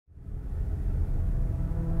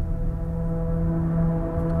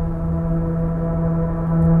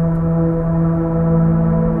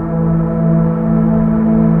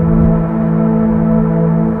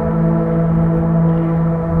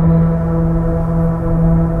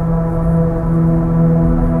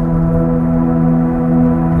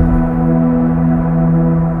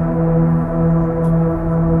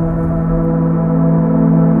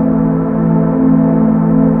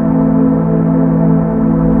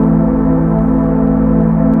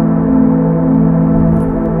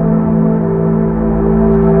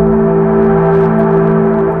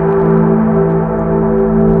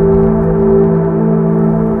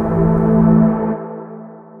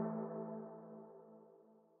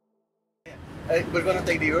We're gonna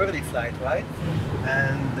take the early flight, right?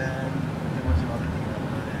 And then there was another thing.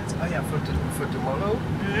 Oh yeah, for tomorrow,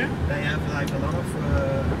 they have like a lot of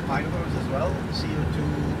fireworks as well. CO2,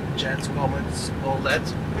 jets, comets, all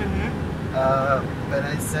that. But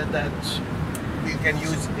I said that we can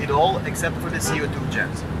use it all except for the CO2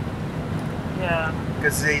 jets. Yeah.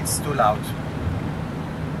 Because it's too loud.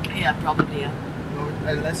 Yeah, probably. Yeah.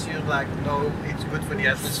 Unless you're like, no, it's good for the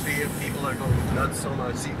atmosphere, people are going nuts on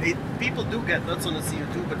our CO2. People do get nuts on the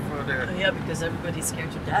CO2, but for the... Yeah, because everybody's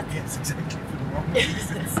scared to death. Yes, exactly, for the wrong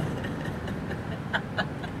reasons.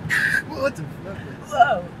 What the fuck?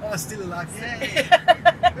 Whoa! Oh, still alive, yay!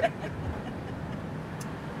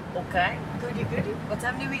 Okay, goody goody. What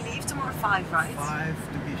time do we leave tomorrow? 5, right? 5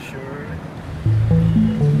 to be sure.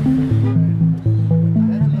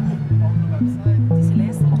 Het is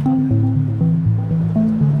leest al.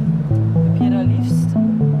 Heb je dat liefst?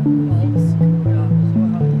 Ja, zo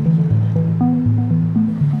gaan we beginnen.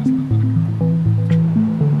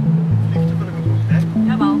 Vliegtuig voor de geboekt, hè?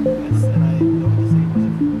 Jawel. Yes, and I know the same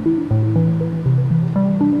as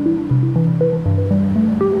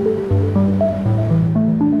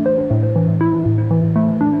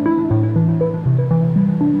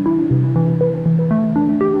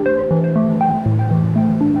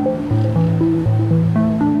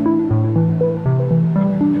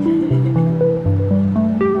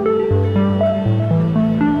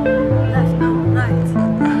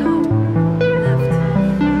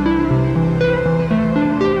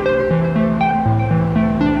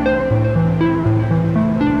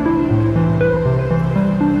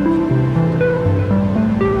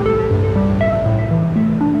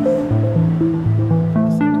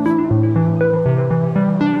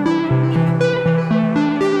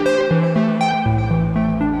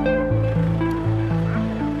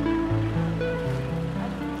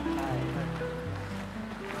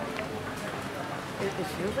It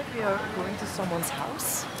feels like we are going to someone's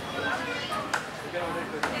house.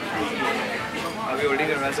 Are we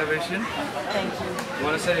holding a reservation? Thank you. You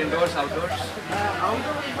want to sell indoors, outdoors?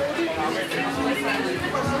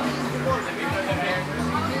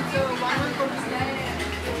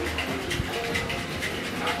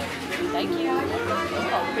 Thank you.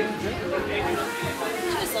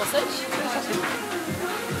 Cheese sausage.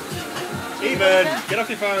 Even, get off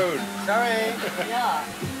your phone. Sorry! Yeah.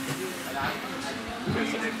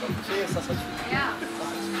 Cheers, sausage. Yeah.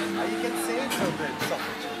 You can say it so good,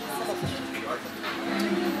 sausage.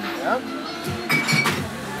 Yeah?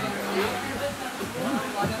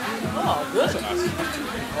 Oh, good.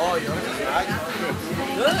 Oh, yours is nice.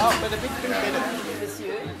 Good. Oh, but a bit bitter.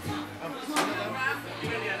 Monsieur.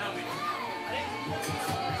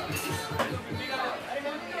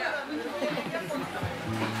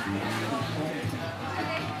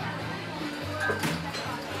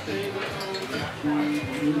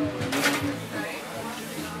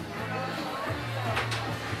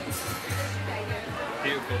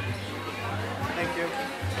 Thank you.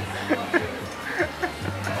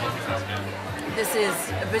 This is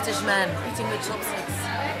a British man eating with chopsticks.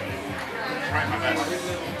 Try my best.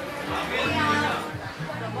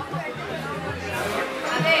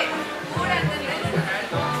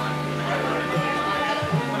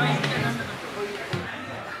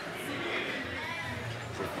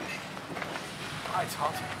 Oh, it's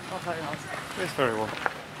hot. Not very hot. It's very warm.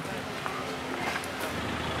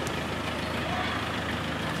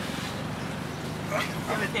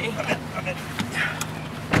 Okay.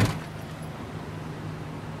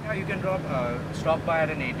 Yeah, you can stop by at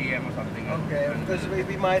an ATM or something. Okay, because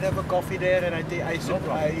we might have a coffee there, and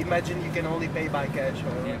problem. I imagine you can only pay by cash.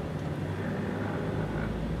 Or... Yeah.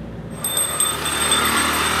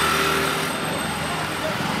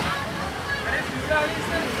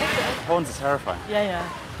 Horns are terrifying. Yeah, yeah.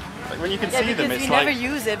 Like when you can Yeah, see them, because it's we like... never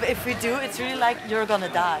use it, but if we do, it's really like you're gonna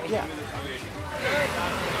die. Yeah.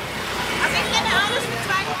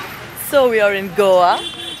 So we are in Goa,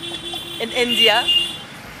 in India.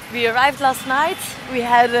 We arrived last night. We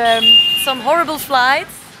had some horrible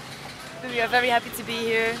flights. But we are very happy to be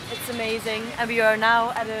here. It's amazing. And we are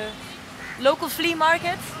now at a local flea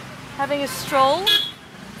market, having a stroll.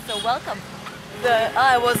 So welcome.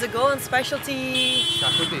 It was a Goan specialty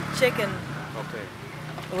chicken. Okay.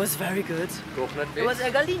 It was very good. Coconut It was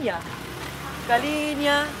a galinha.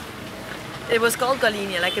 Galinha. It was called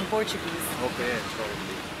galinha, like in Portuguese. Okay,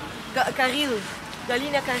 probably. Caril.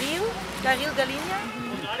 Galinha caril. Caril galinha.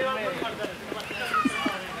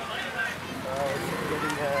 Oh, it's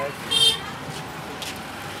getting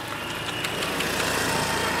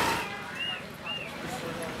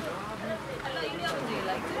Do you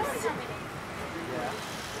like this? Yeah.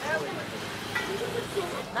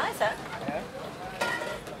 Nice, huh? yeah.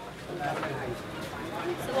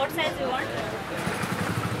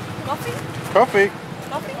 Coffee.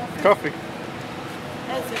 Coffee? Coffee.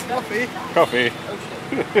 Yes, it's Coffee. Coffee.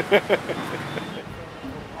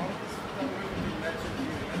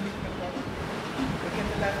 Look at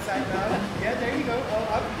the left side now. Yeah, there you go. All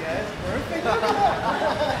up. Yes, perfect.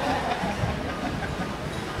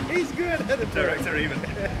 He's good at the director even.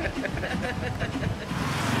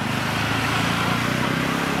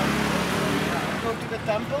 Go to the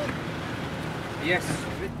temple. Yes.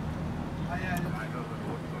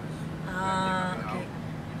 Ah, okay.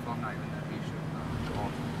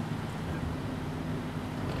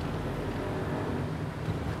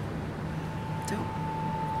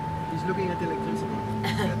 He's looking at the electricity.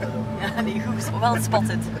 Ja, die goed. Well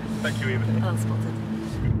spotted. Thank you, Even. Well spotted.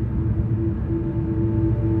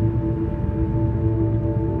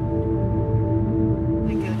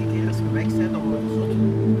 Ik denk elke keer als we weg zijn, dan wordt het zot.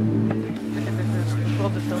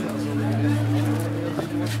 Wat is dat?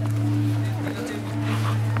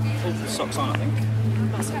 Put the socks on, I think.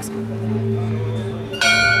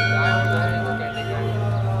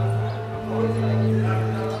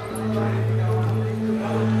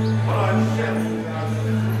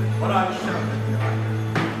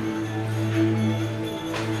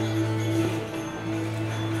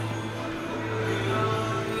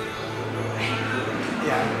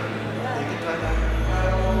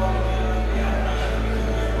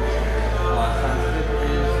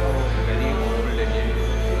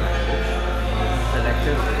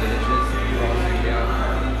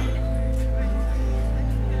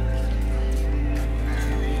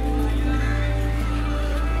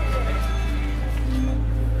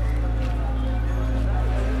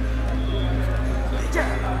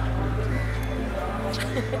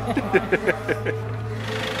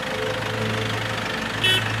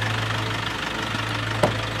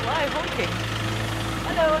 Why honking?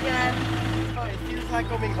 Hello again. Oh, it feels like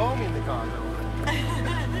coming home in the car though.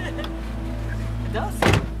 It does.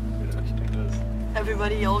 It actually does.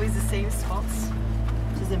 Everybody always the same spots,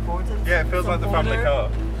 which is important. Yeah, it feels like the family Order. car.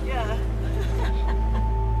 Yeah.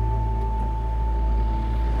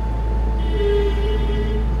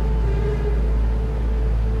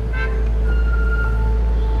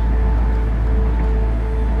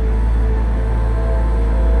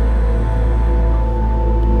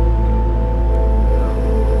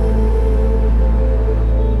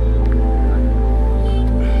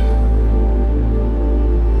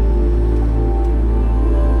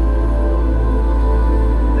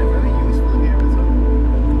 They're very useful here as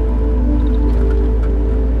well.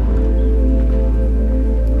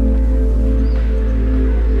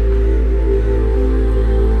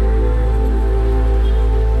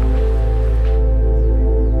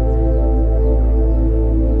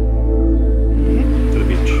 To the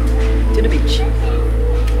beach. To the beach.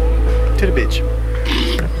 To the beach.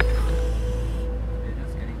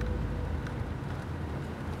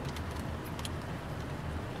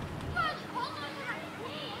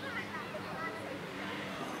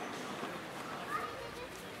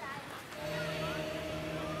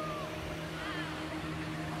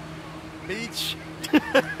 Beach. Oh,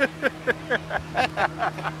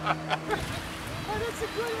 that's a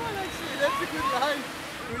good one actually. That's a good line.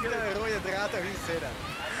 Moet je een rode draad erin zetten.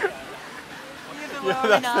 Even Yeah, where are we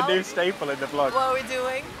that's the now? new staple in the vlog. What are we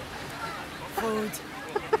doing? Food.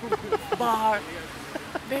 Bar.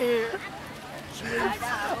 Beer.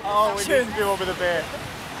 Oh, we need to do one with a beer.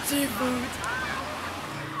 Seafood.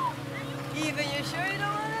 Even, you sure you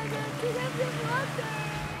don't want to go to the water?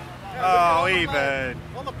 Oh, Even.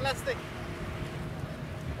 On the plastic.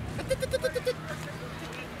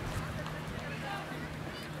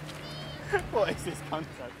 What is this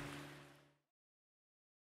concept?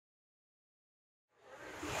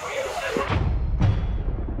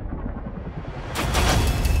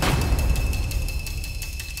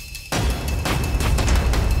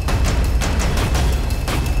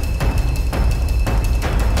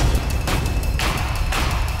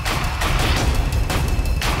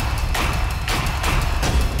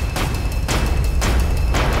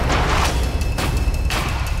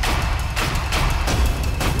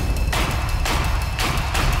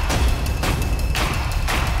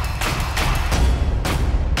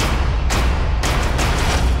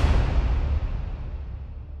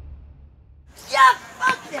 Yeah,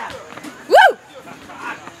 fuck yeah! Woo!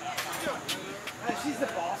 She's the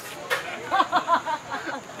boss.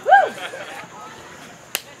 Woo!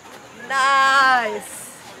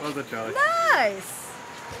 Nice! Well done, Charlie. Nice!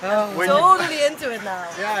 Oh, Totally into it now.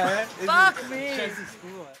 yeah, Fuck me! Chelsea's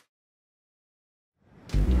cool.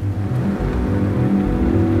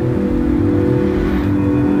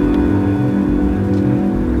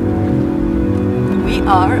 We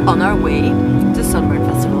are on our way to Sunburn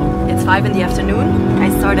Festival. It's 5 in the afternoon. I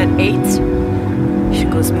start at 8. It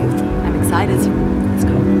should go smooth. I'm excited. Let's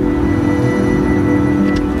go.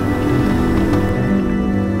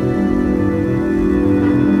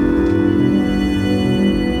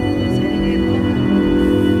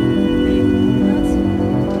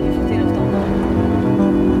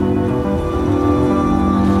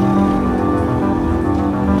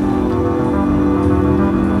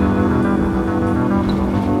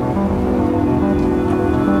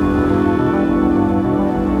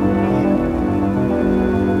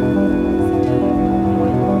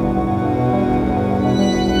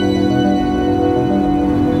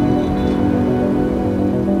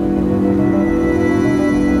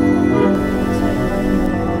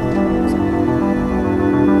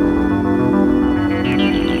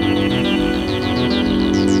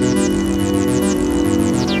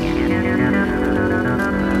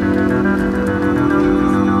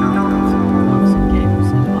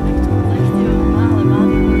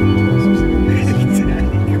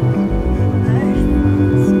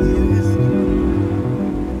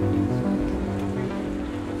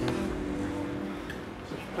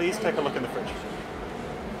 Please take a look in the fridge.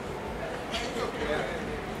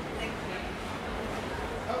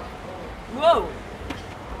 Whoa!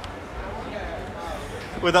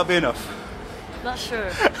 Would that be enough? Not sure.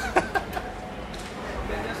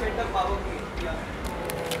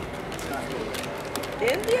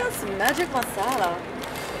 India's magic masala.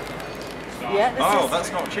 Yeah, this Oh, is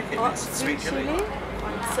that's not chicken, hot it's sweet chili.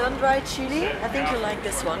 sun-dried chili. I think you'll like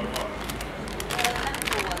this one.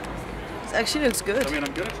 It actually looks good. I mean,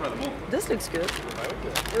 I'm gonna try them all. This looks good.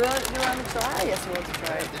 You want to try? Yes, we want to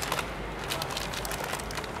try it.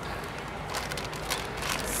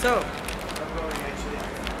 So.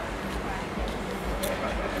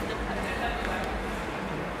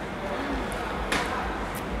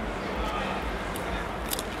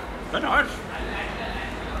 They're nice.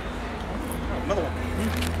 Another one.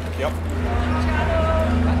 Yep.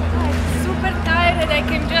 Super tired, I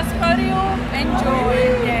came just for you. Enjoy.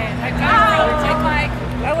 Yeah, I can't take like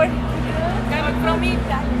our coming from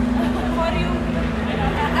Italy for you.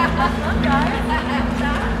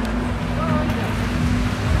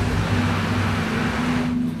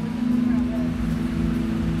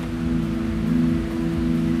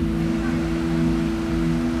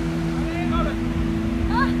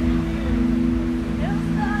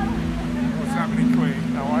 What's happening, Queen?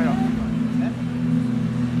 How are you?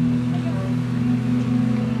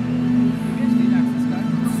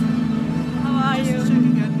 How are you?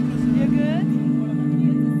 You're good?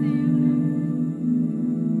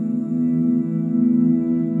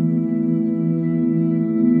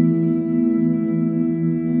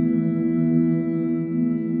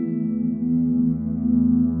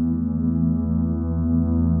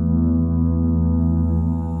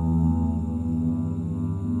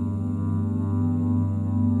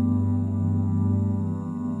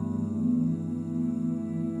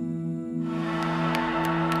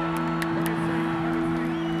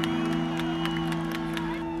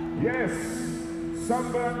 Yes,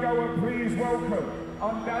 Sunburn goer, please welcome,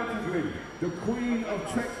 undoubtedly, the queen of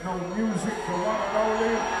techno music, the one and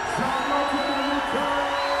only,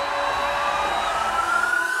 Witte.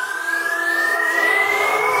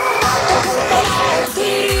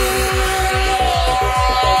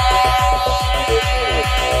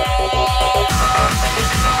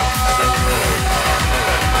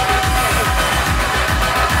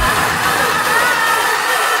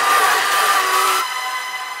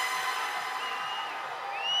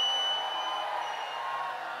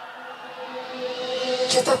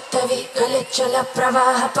 चल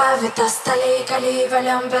प्रवाह पावितस्थले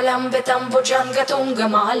कलिवलम्बलम्बितं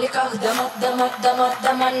भुजङ्गतुङ्गमालिकः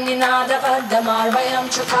दमद्दमद्दमद्दमन्निनादपद्दमार्वयं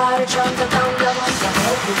चकार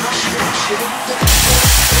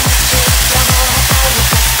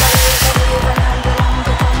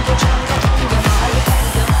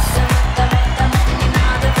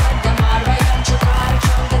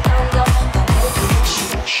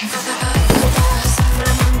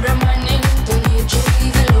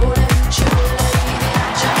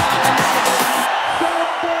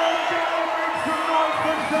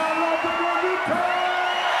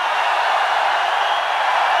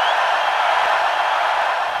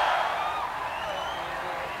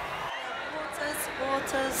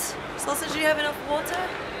Sausage, do you have enough water?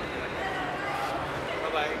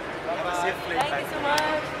 Bye-bye. Have a safe flight. Thank you so much.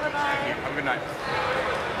 Bye-bye. Have a good night.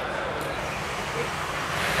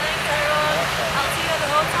 Thanks, everyone. I'll see you at the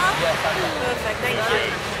hotel? Yes, perfect. Thank you.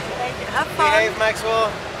 Thank you. Have fun. Behave,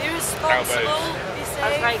 Maxwell. Be responsible. Be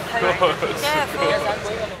safe. Be careful.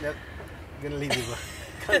 Yep. I'm gonna leave you.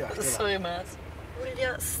 Sorry, Matt.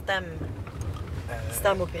 Julia Stem.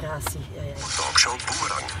 Stemoperatie. Ja, ja. Talkshow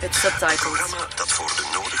Boemerang. Het subtitles. Het programma dat voor de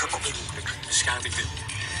nodige beschadigde.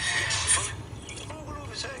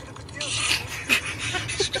 Ongeloof is eigenlijk het juiste.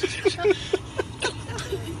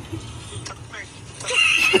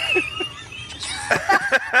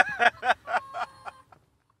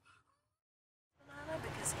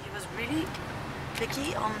 Because he was really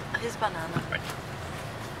picky on his banana.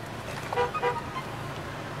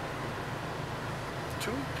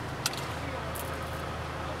 Two?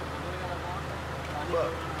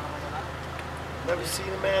 Look. Never seen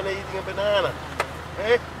a man eating a banana.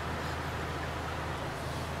 Eh?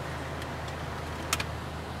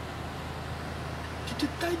 Just a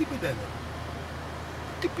tiny banana.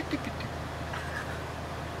 Tippy tippy tippy.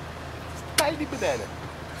 Tiny banana.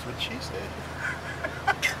 That's what she said.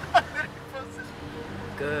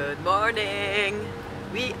 Good morning.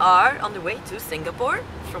 We are on the way to Singapore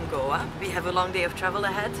from Goa. We have a long day of travel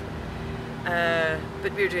ahead,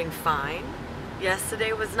 but we're doing fine.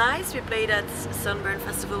 Yesterday was nice. We played at Sunburn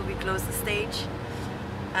Festival. We closed the stage,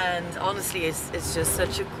 and honestly, it's just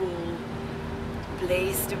such a cool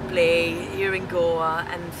place to play here in Goa,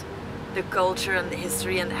 and the culture and the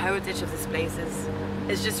history and the heritage of this place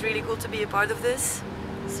is just really cool to be a part of this.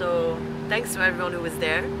 So thanks to everyone who was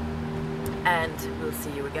there, and we'll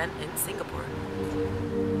see you again in Singapore.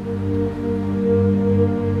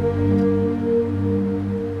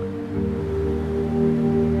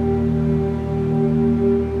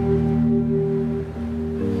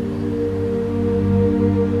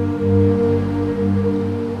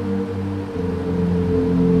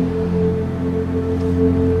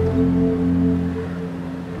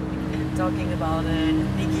 Talking about a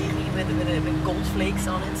nigiri with gold flakes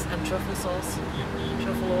on it and truffle sauce,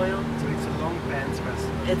 truffle oil. So it's a long pants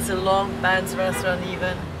restaurant. It's a long pants restaurant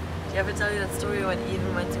even. Did I ever tell you that story when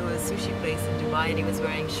Even went to a sushi place in Dubai and he was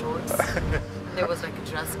wearing shorts? There was like a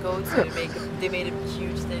dress code, so they made a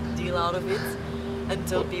huge deal out of it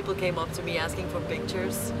until people came up to me asking for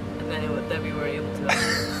pictures, and then we were able to.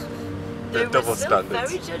 They were double still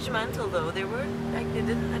standards. very judgmental though. They were like they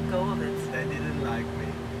didn't let go of it. They didn't like me.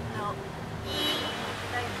 No.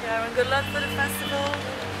 Thank you, Aaron. Good luck for the festival.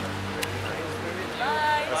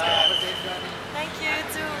 Bye. Thank you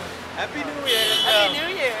too. Happy New Year! Happy New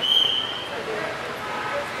Year.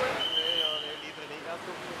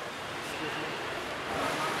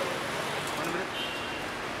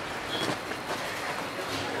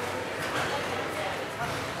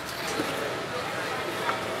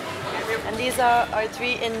 And these are our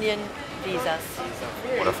 3 Indian visas.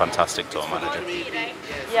 What a fantastic tour manager.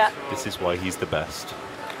 Yeah. This is why he's the best.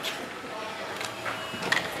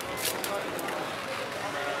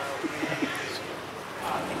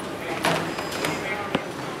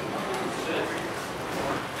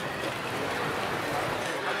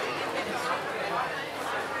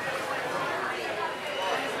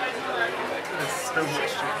 So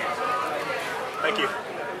much. Thank you.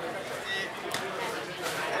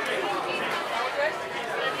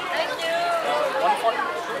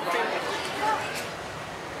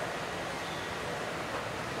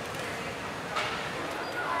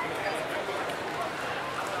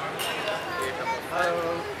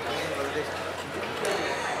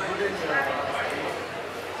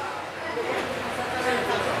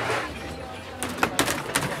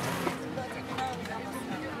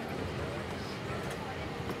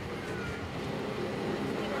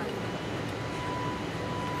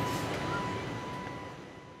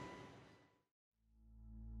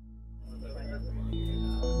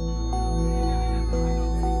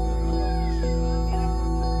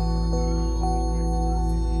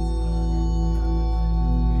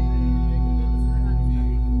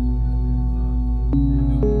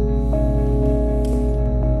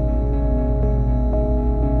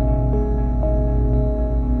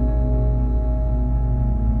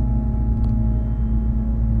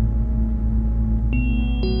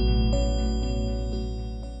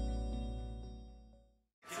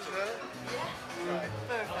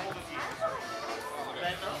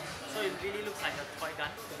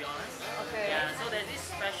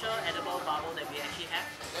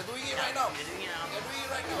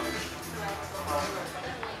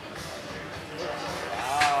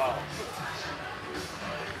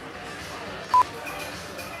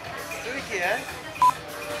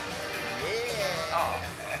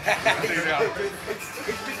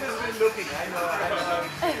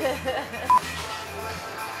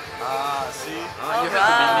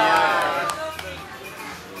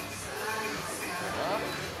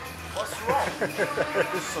 What's wrong?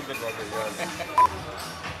 Something wrong with yours.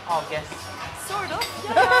 Oh, yes. Sort of.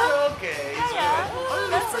 Yeah. Okay. Yeah.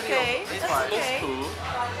 That's okay. It's That's fine. okay. It's cool.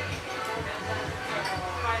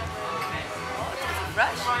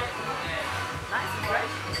 Fresh. Nice and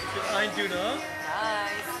fresh. Fine tuna.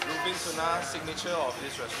 Nice. Rubin tuna, signature of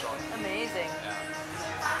this restaurant. Amazing.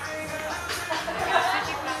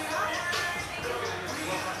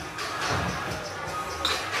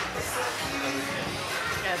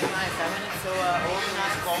 Yeah, it's nice. I mean, it's so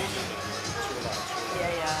organized.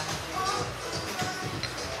 Yeah, yeah.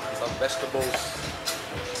 Some vegetables.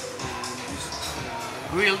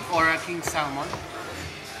 Grilled or a king salmon.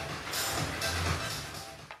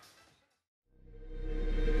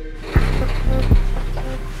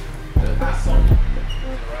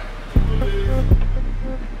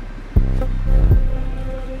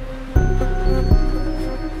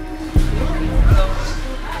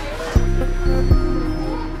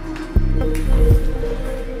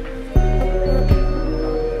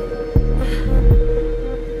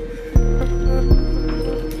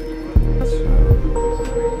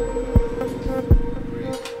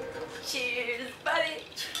 Cheers, buddy.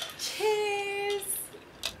 Cheers.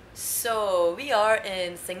 So we are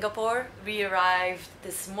in Singapore. We arrived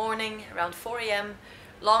this morning around 4 a.m.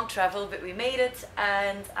 Long travel, but we made it,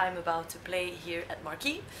 and I'm about to play here at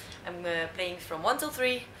Marquee. I'm playing from 1 till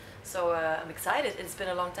 3, so I'm excited. It's been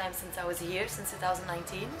a long time since I was here, since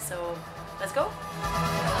 2019, so let's go.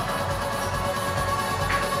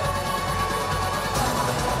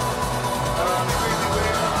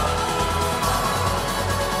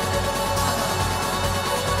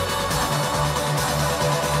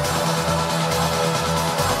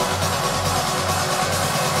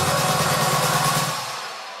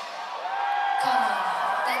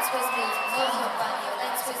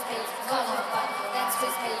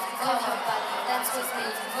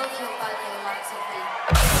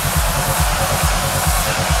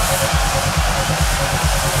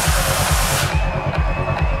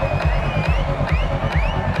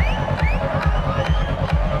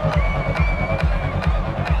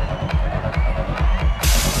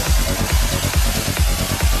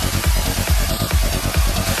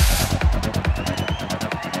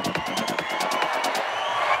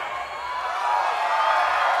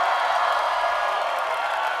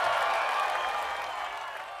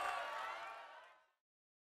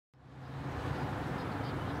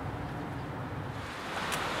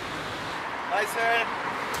 Hi, sir.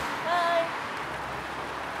 Hi.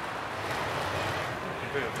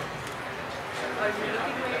 Are you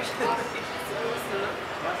looking where you should be supposed to look?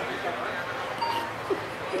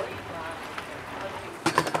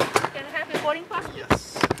 Can I have your boarding pass? Yes.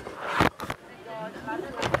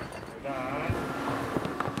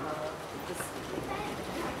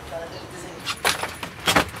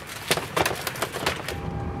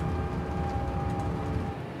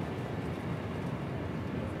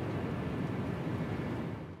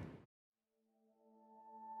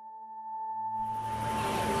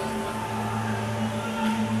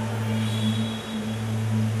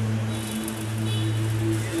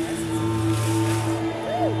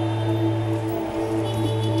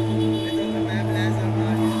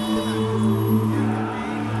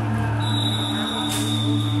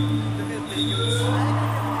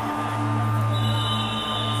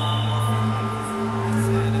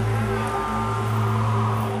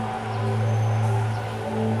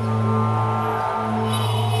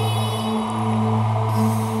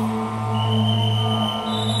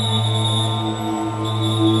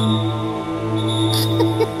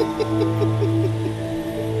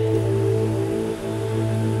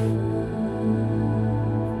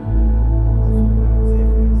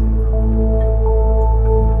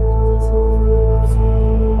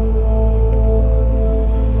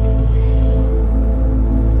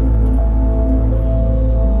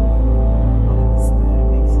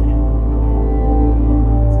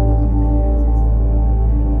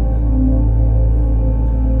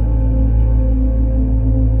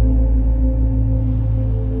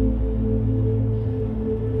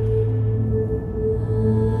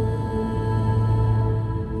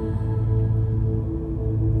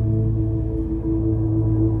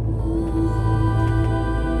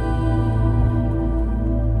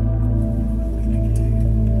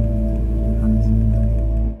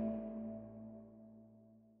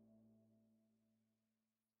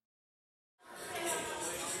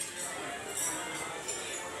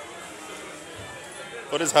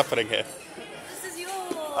 What is happening here? This is yours.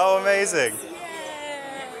 Oh, amazing. Yay.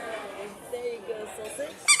 There you go,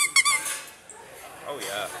 sausage. Oh,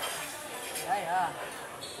 yeah. Yeah, yeah.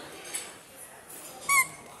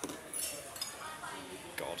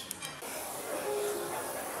 God.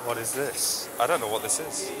 What is this? I don't know what this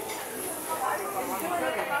is.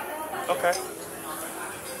 Okay.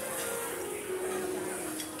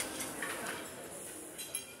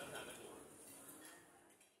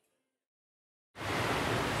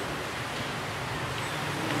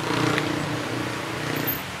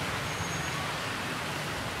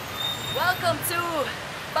 Welcome to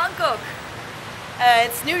Bangkok.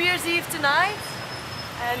 It's New Year's Eve tonight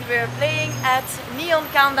and we're playing at Neon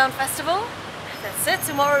Countdown Festival. That's it,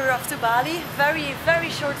 tomorrow we're off to Bali. Very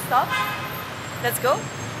short stop. Let's go.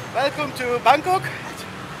 Welcome to Bangkok.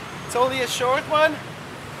 It's only a short one.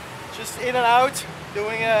 Just in and out,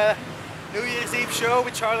 doing a New Year's Eve show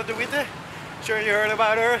with Charlotte de Witte. Sure you heard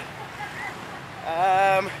about her.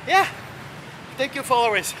 Yeah, thank you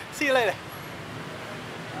followers. See you later.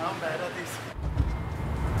 I'm bad at this.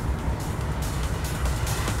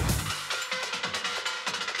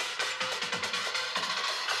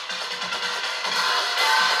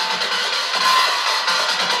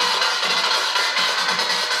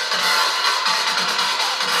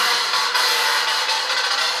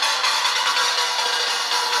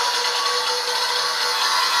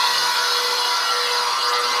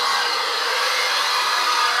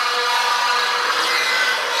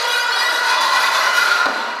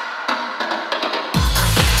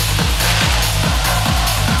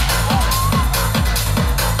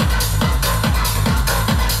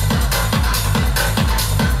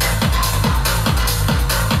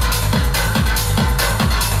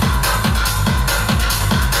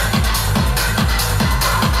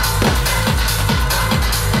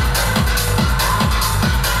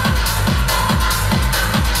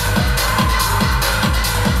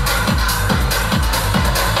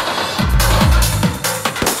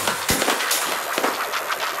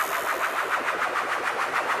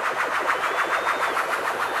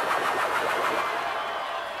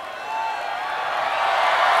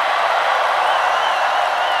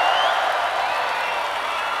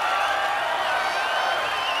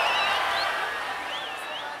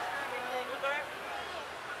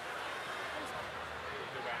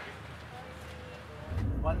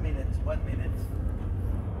 One minute.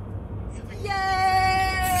 Yay!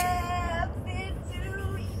 Happy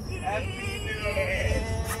New Year! Happy New Year!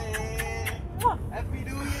 Happy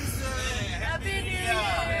New Year, sir! Happy New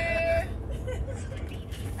Year!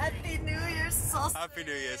 Happy New Year sausage! Happy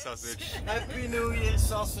New Year sausage. Happy New Year,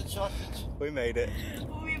 sausage. We made it.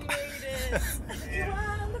 We made it!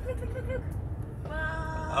 Wow, look!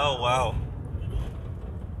 Wow! Oh wow.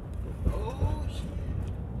 Oh shit!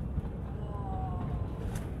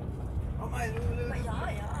 Oh my lulu! Ja.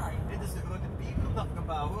 Dit is de grote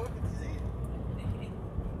piekelgebouw hoor. Het is hier.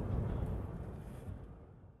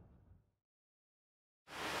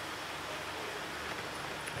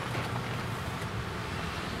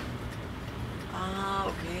 Ah,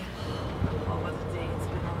 okay. Oh, what a day it's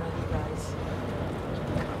been already, guys.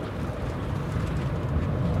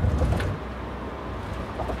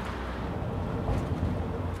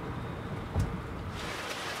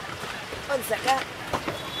 One second.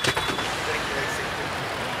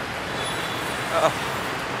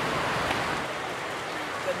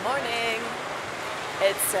 Good morning.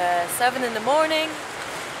 It's 7 in the morning.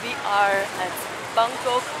 We are at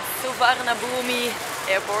Bangkok Suvarnabhumi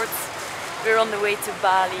airport. We're on the way to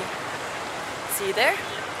Bali. See you there.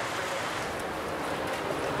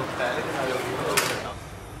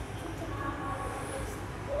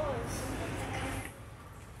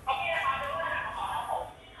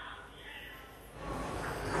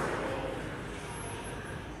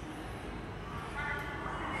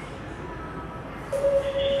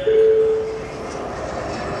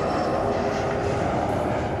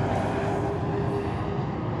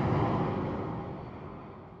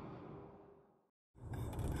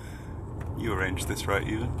 You arranged this, right,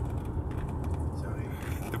 Ewan? Sorry.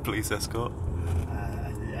 The police escort? I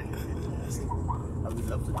would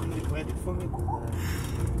love to take the credit for it, but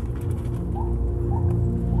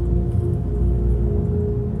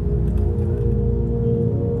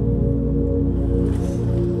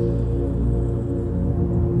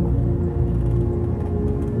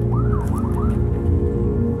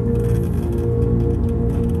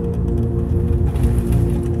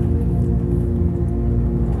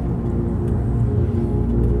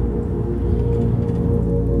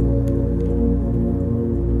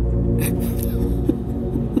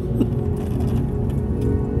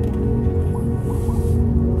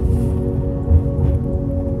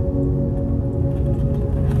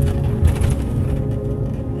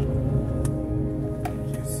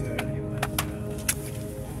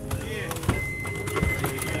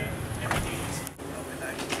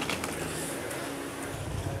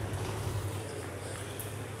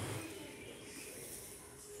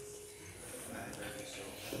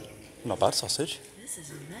Not bad sausage. This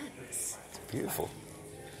is immense. It's beautiful.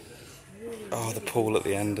 Oh, the pool at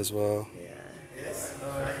the end as well.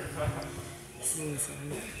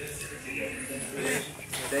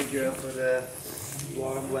 Thank you for the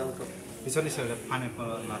warm welcome. This one is a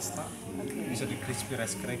pineapple nasta. These are the crispy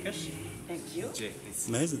rice crackers. Thank you. Jay, please.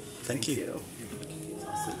 Amazing. Thank you.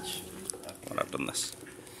 Sausage. Well, I've done this.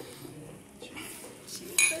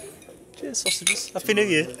 Cheers, sausages. Happy New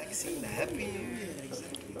Year. Happy New Year.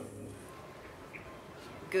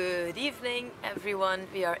 Good evening, everyone.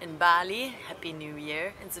 We are in Bali. Happy New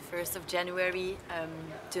Year. It's the 1st of January.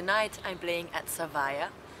 Tonight I'm playing at Savaya.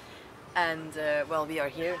 And well, we are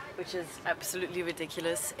here, which is absolutely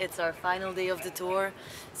ridiculous. It's our final day of the tour,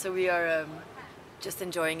 so we are just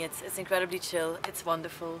enjoying it. It's incredibly chill, it's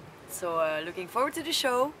wonderful. So looking forward to the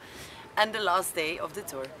show and the last day of the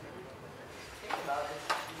tour.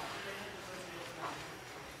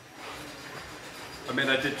 I mean,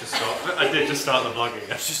 I did just start the vlogging.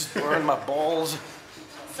 I Just burn my balls.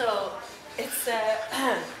 So it's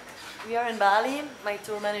we are in Bali. My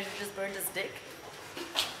tour manager just burned his dick.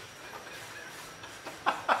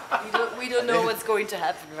 We don't know what's going to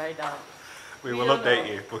happen right now. We will don't update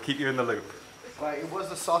know. you. We'll keep you in the loop. Like, it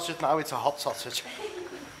was a sausage, now it's a hot sausage.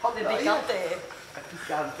 De picante.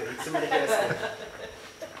 Picante, it's a medication.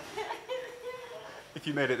 If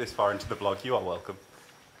you made it this far into the vlog, you are welcome.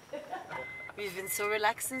 We've been so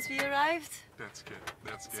relaxed since we arrived. That's good.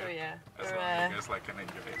 That's good. So yeah, As we're, long as you guys like can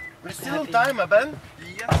enjoy it. We're still on time, Ben?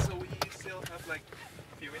 Yeah, so we still have like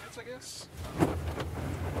a few minutes, I guess.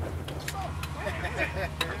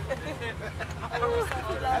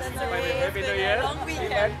 Happy New Year. Long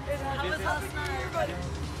weekend. How was last night?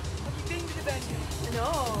 Have you been to the venue? No.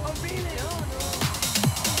 Oh really? No.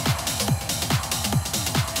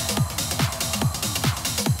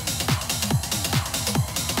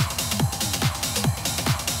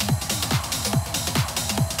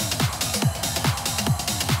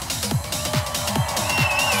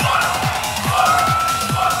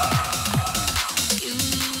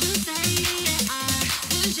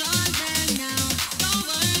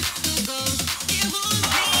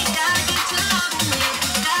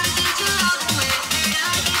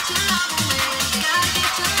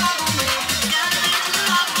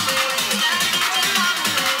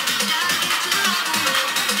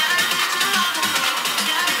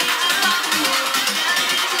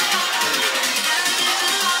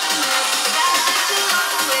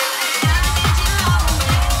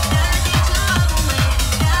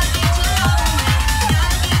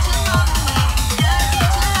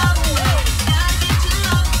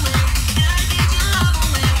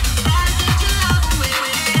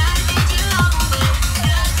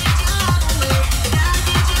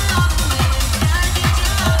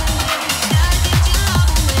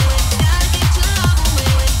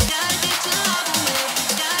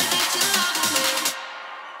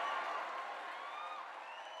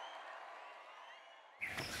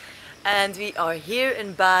 And we are here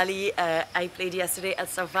in Bali. I played yesterday at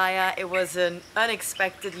Savaya. It was an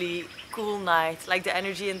unexpectedly cool night. Like, the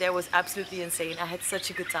energy in there was absolutely insane. I had such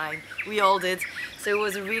a good time. We all did. So it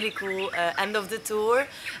was a really cool end of the tour.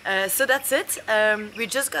 So that's it. We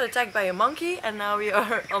just got attacked by a monkey and now we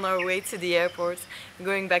are on our way to the airport,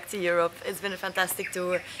 going back to Europe. It's been a fantastic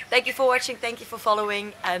tour. Thank you for watching, thank you for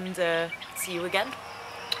following, and see you again.